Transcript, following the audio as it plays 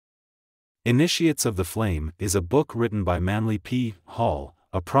Initiates of the Flame is a book written by Manly P. Hall,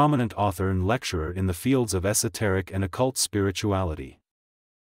 a prominent author and lecturer in the fields of esoteric and occult spirituality.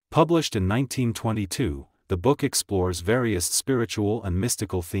 Published in 1922, the book explores various spiritual and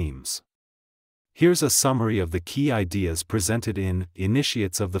mystical themes. Here's a summary of the key ideas presented in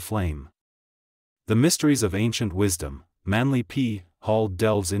Initiates of the Flame. The Mysteries of Ancient Wisdom. Manly P. Hall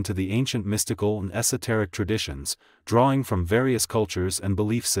delves into the ancient mystical and esoteric traditions, drawing from various cultures and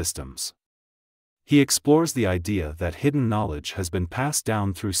belief systems. He explores the idea that hidden knowledge has been passed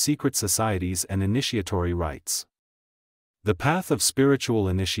down through secret societies and initiatory rites. The Path of Spiritual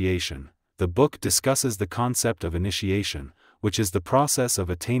Initiation. The book discusses the concept of initiation, which is the process of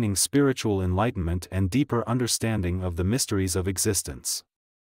attaining spiritual enlightenment and deeper understanding of the mysteries of existence.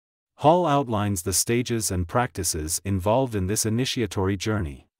 Hall outlines the stages and practices involved in this initiatory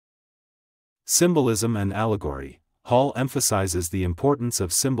journey. Symbolism and allegory. Hall emphasizes the importance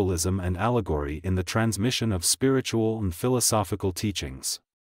of symbolism and allegory in the transmission of spiritual and philosophical teachings.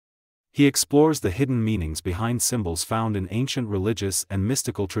 He explores the hidden meanings behind symbols found in ancient religious and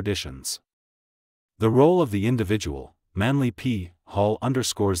mystical traditions. The role of the individual. Manly P. Hall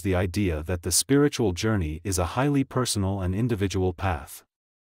underscores the idea that the spiritual journey is a highly personal and individual path.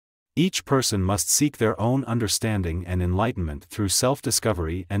 Each person must seek their own understanding and enlightenment through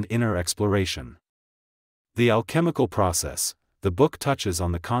self-discovery and inner exploration. The alchemical process. The book touches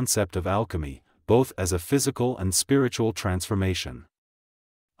on the concept of alchemy, both as a physical and spiritual transformation.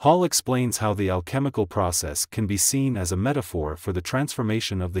 Hall explains how the alchemical process can be seen as a metaphor for the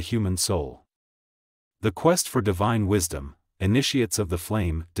transformation of the human soul. The Quest for Divine Wisdom. Initiates of the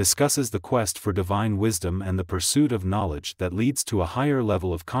Flame discusses the quest for divine wisdom and the pursuit of knowledge that leads to a higher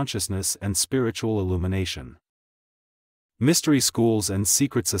level of consciousness and spiritual illumination. Mystery Schools and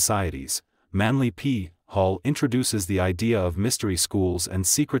Secret Societies. Manly P. Hall introduces the idea of mystery schools and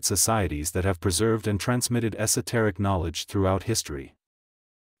secret societies that have preserved and transmitted esoteric knowledge throughout history.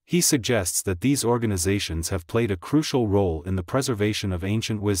 He suggests that these organizations have played a crucial role in the preservation of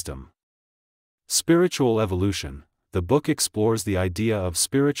ancient wisdom. Spiritual evolution. The book explores the idea of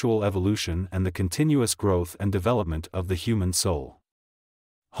spiritual evolution and the continuous growth and development of the human soul.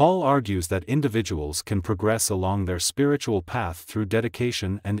 Hall argues that individuals can progress along their spiritual path through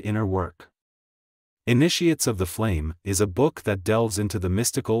dedication and inner work. Initiates of the Flame is a book that delves into the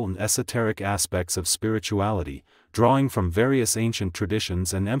mystical and esoteric aspects of spirituality, drawing from various ancient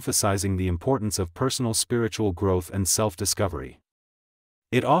traditions and emphasizing the importance of personal spiritual growth and self-discovery.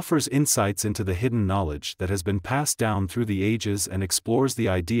 It offers insights into the hidden knowledge that has been passed down through the ages and explores the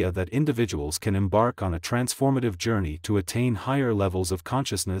idea that individuals can embark on a transformative journey to attain higher levels of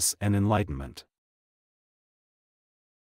consciousness and enlightenment.